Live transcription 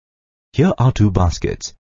here are two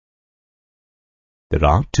baskets. There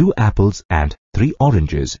are 2 apples and 3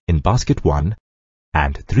 oranges in basket 1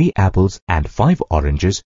 and 3 apples and 5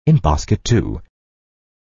 oranges in basket 2.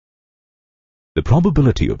 The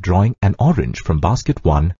probability of drawing an orange from basket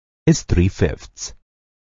 1 is 3/5,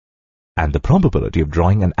 and the probability of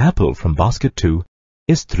drawing an apple from basket 2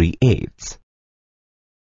 is 3/8.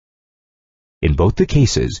 In both the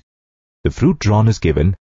cases, the fruit drawn is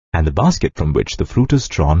given and the basket from which the fruit is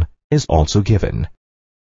drawn is also given.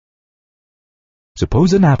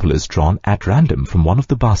 Suppose an apple is drawn at random from one of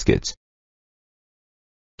the baskets.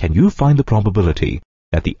 Can you find the probability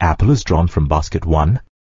that the apple is drawn from basket 1?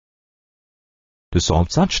 To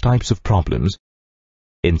solve such types of problems,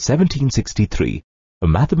 in 1763, a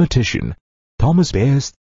mathematician, Thomas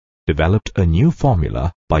Bayes, developed a new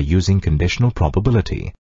formula by using conditional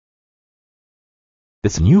probability.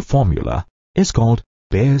 This new formula is called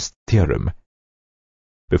Bayes' theorem.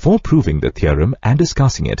 Before proving the theorem and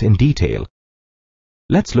discussing it in detail,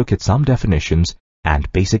 let's look at some definitions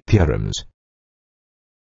and basic theorems.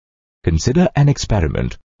 Consider an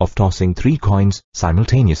experiment of tossing 3 coins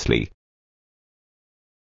simultaneously.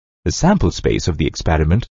 The sample space of the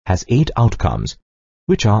experiment has 8 outcomes,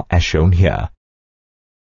 which are as shown here.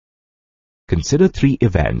 Consider 3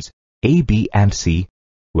 events, A, B, and C,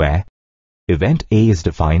 where event A is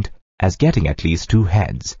defined as getting at least 2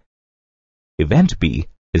 heads. Event B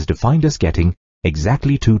is defined as getting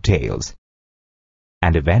exactly 2 tails.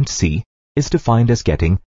 And event C is defined as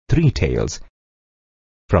getting 3 tails.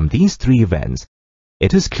 From these 3 events,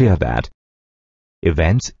 it is clear that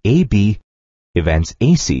events AB, events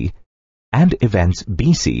AC, and events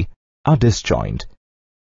BC are disjoint,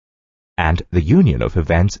 and the union of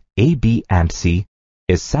events A, B, and C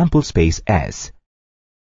is sample space S.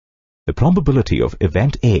 The probability of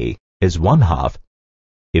event A is 1/2,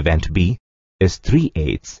 event B is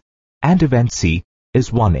 3/8, and event C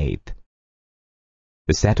is 1/8.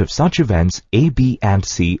 The set of such events A, B, and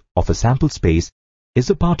C of a sample space is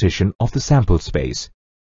a partition of the sample space.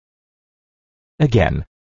 Again,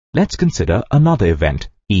 let's consider another event,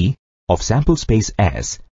 E, of sample space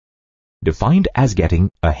S, defined as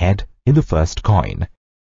getting a head in the first coin.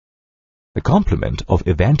 The complement of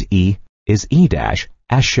event E is E'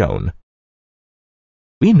 as shown.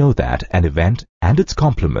 We know that an event and its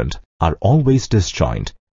complement are always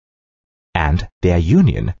disjoint, and their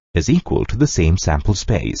union is equal to the same sample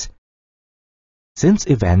space. Since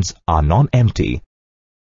events are non-empty,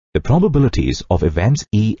 the probabilities of events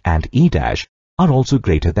E and E' are also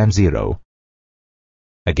greater than 0.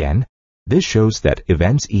 Again, this shows that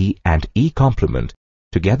events E and E complement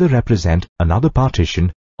together represent another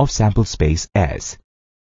partition of sample space S.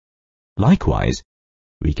 Likewise,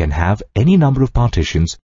 we can have any number of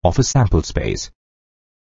partitions of a sample space.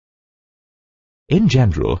 In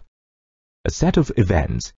general, a set of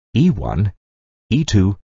events E1,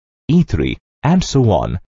 E2, E3, and so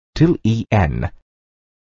on till En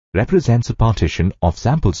represents a partition of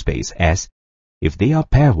sample space S if they are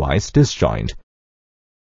pairwise disjoint.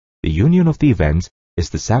 The union of the events is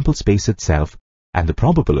the sample space itself, and the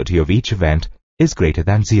probability of each event is greater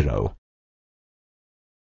than 0.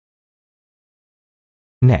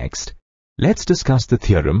 Next, let's discuss the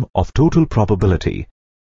theorem of total probability,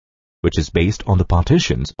 which is based on the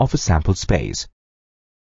partitions of a sample space.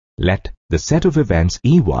 Let the set of events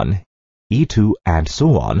E1, E2, and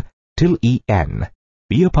so on till En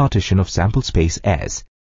be a partition of sample space S,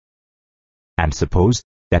 and suppose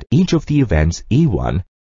that each of the events E1,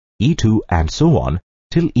 E2, and so on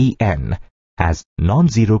till En has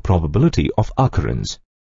non-zero probability of occurrence.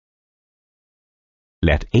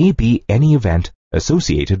 Let A be any event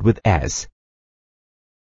associated with S.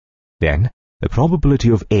 Then, the probability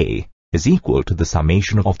of A is equal to the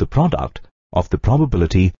summation of the product of the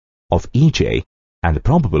probability of Ej and the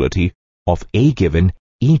probability of A given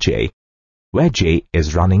Ej, where j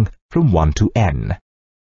is running from 1 to n.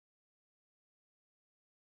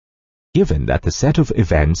 Given that the set of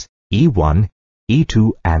events E1,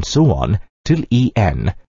 E2, and so on till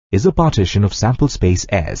En is a partition of sample space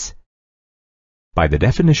S, by the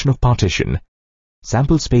definition of partition,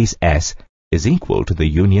 sample space S is equal to the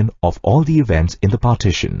union of all the events in the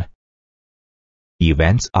partition. The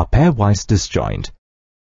events are pairwise disjoint.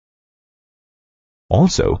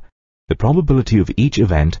 Also, the probability of each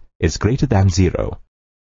event is greater than 0.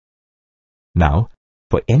 Now,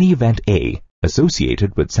 for any event A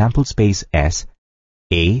associated with sample space S,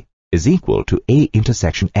 A is equal to A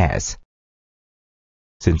intersection S.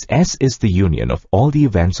 Since S is the union of all the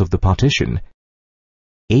events of the partition,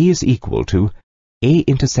 A is equal to A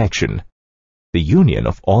intersection, the union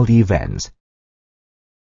of all the events.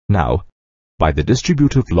 Now, by the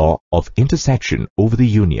distributive law of intersection over the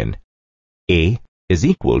union, A is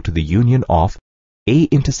equal to the union of A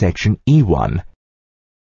intersection E1,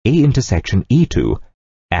 A intersection E2,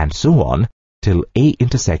 and so on till A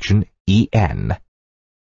intersection En.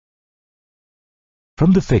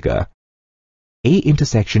 From the figure, A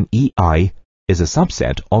intersection EI is a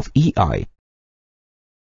subset of EI.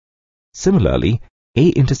 Similarly, A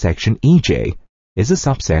intersection EJ is a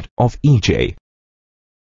subset of EJ.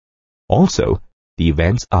 Also, the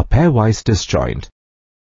events are pairwise disjoint.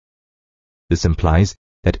 This implies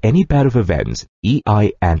that any pair of events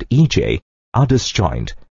EI and EJ are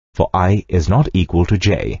disjoint, for I is not equal to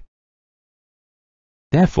J.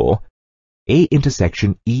 Therefore, A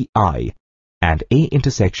intersection EI and A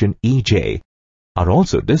intersection EJ are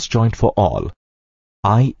also disjoint for all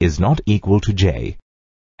I is not equal to J,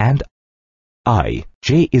 and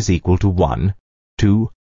J is equal to 1,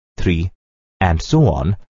 2, 3, and so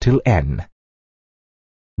on till n.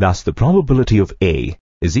 Thus the probability of A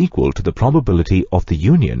is equal to the probability of the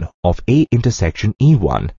union of A intersection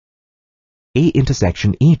E1, A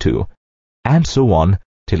intersection E2, and so on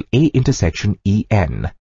till A intersection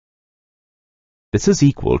En. This is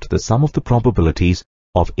equal to the sum of the probabilities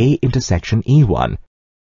of A intersection E1,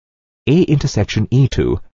 A intersection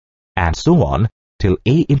E2, and so on till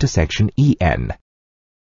A intersection En.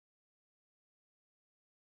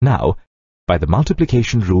 Now, by the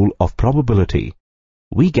multiplication rule of probability,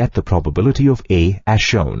 we get the probability of A as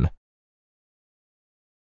shown.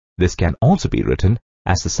 This can also be written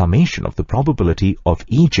as the summation of the probability of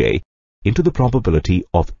Ej into the probability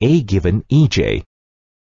of A given Ej,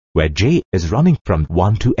 where J is running from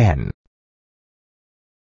 1 to n.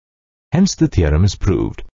 Hence the theorem is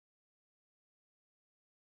proved.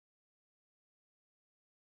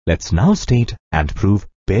 Let's now state and prove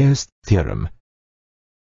Bayes' theorem.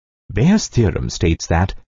 Bayes' theorem states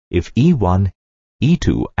that if E1,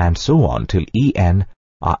 E2 and so on till En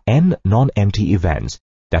are n non-empty events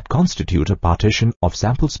that constitute a partition of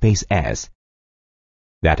sample space S,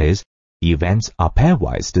 that is, the events are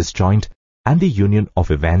pairwise disjoint and the union of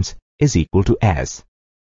events is equal to S,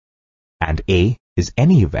 and A is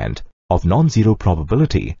any event of non-zero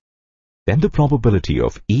probability, then the probability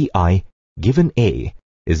of EI given A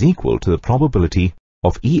is equal to the probability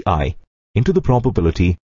of EI into the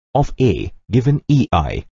probability of A given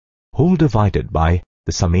EI, whole divided by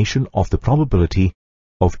the summation of the probability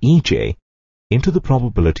of EJ into the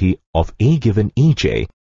probability of A given EJ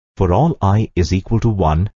for all I is equal to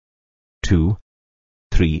 1, 2,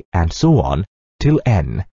 3 and so on till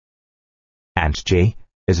n, and J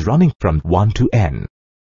is running from 1 to n.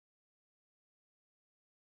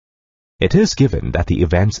 It is given that the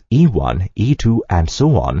events E1, E2 and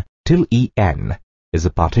so on till En is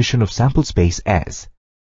a partition of sample space S.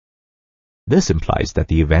 This implies that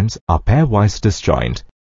the events are pairwise disjoint,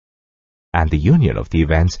 and the union of the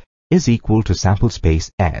events is equal to sample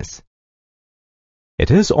space S. It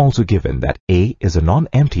is also given that A is a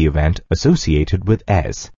non-empty event associated with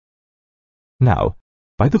S. Now,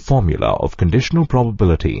 by the formula of conditional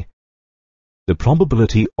probability, the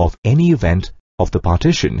probability of any event of the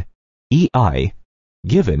partition EI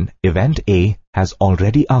given event A has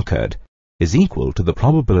already occurred is equal to the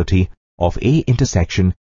probability of A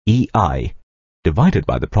intersection EI divided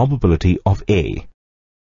by the probability of A.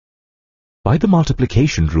 By the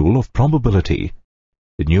multiplication rule of probability,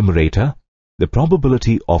 the numerator, the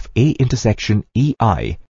probability of A intersection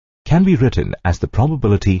EI, can be written as the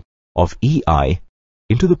probability of EI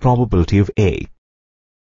into the probability of A,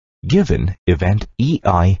 given event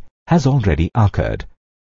EI has already occurred.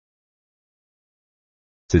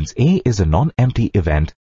 Since A is a non-empty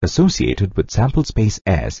event associated with sample space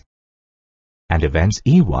S, and events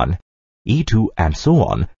E1, E2 and so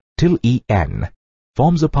on till En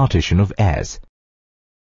forms a partition of S,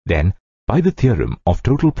 then by the theorem of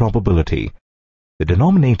total probability, the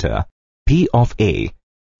denominator P of A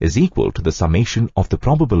is equal to the summation of the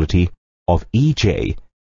probability of Ej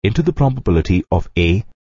into the probability of A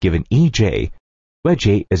given Ej, where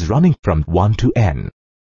J is running from 1 to n.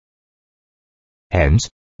 Hence,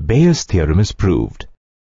 Bayes' theorem is proved.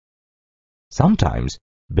 Sometimes,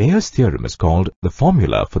 Bayes' theorem is called the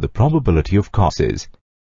formula for the probability of causes.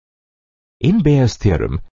 In Bayes'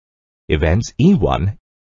 theorem, events E1,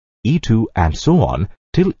 E2 and so on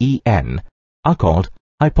till En are called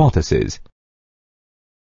hypotheses.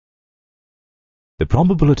 The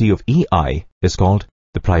probability of EI is called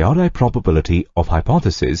the priori probability of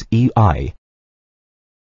hypothesis EI.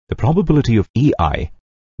 The probability of EI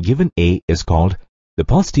given A is called the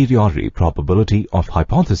posteriori probability of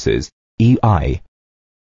hypothesis EI.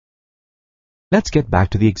 Let's get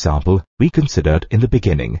back to the example we considered in the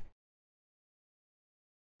beginning.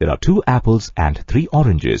 there are 2 apples and 3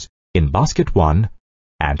 oranges in basket 1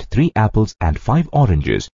 and 3 apples and 5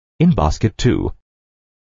 oranges in basket 2.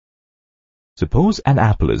 Suppose an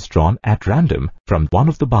apple is drawn at random from one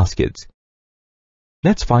of the baskets.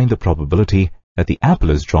 Let's find the probability that the apple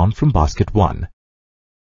is drawn from basket 1.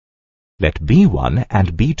 Let B1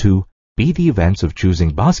 and B2 be the events of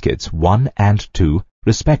choosing baskets 1 and 2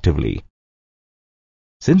 respectively.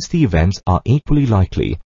 Since the events are equally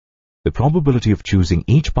likely, the probability of choosing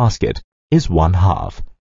each basket is 1/2.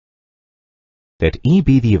 Let E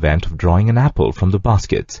be the event of drawing an apple from the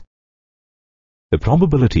baskets. The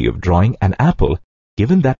probability of drawing an apple,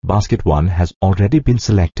 given that basket 1 has already been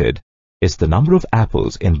selected, is the number of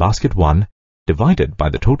apples in basket 1 divided by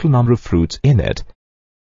the total number of fruits in it,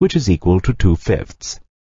 which is equal to 2/5.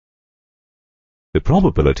 The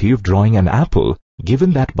probability of drawing an apple,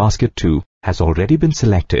 given that basket 2 has already been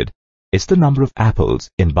selected, is the number of apples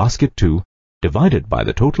in basket 2 divided by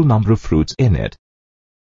the total number of fruits in it,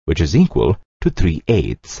 which is equal to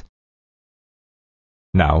 3/8.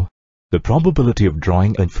 Now, the probability of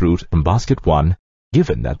drawing a fruit from basket 1,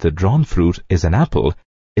 given that the drawn fruit is an apple,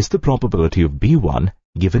 is the probability of B1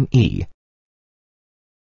 given E.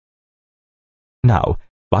 Now,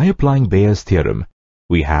 by applying Bayes' theorem,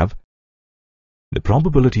 we have the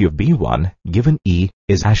probability of B1 given E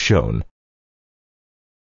is as shown.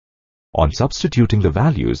 On substituting the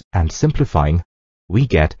values and simplifying, we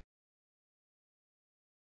get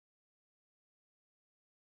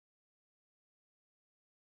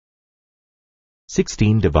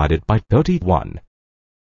 (16 divided by 31).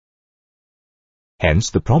 Hence,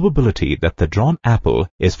 the probability that the drawn apple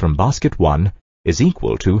is from basket 1 is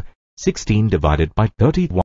equal to 16 divided by 31.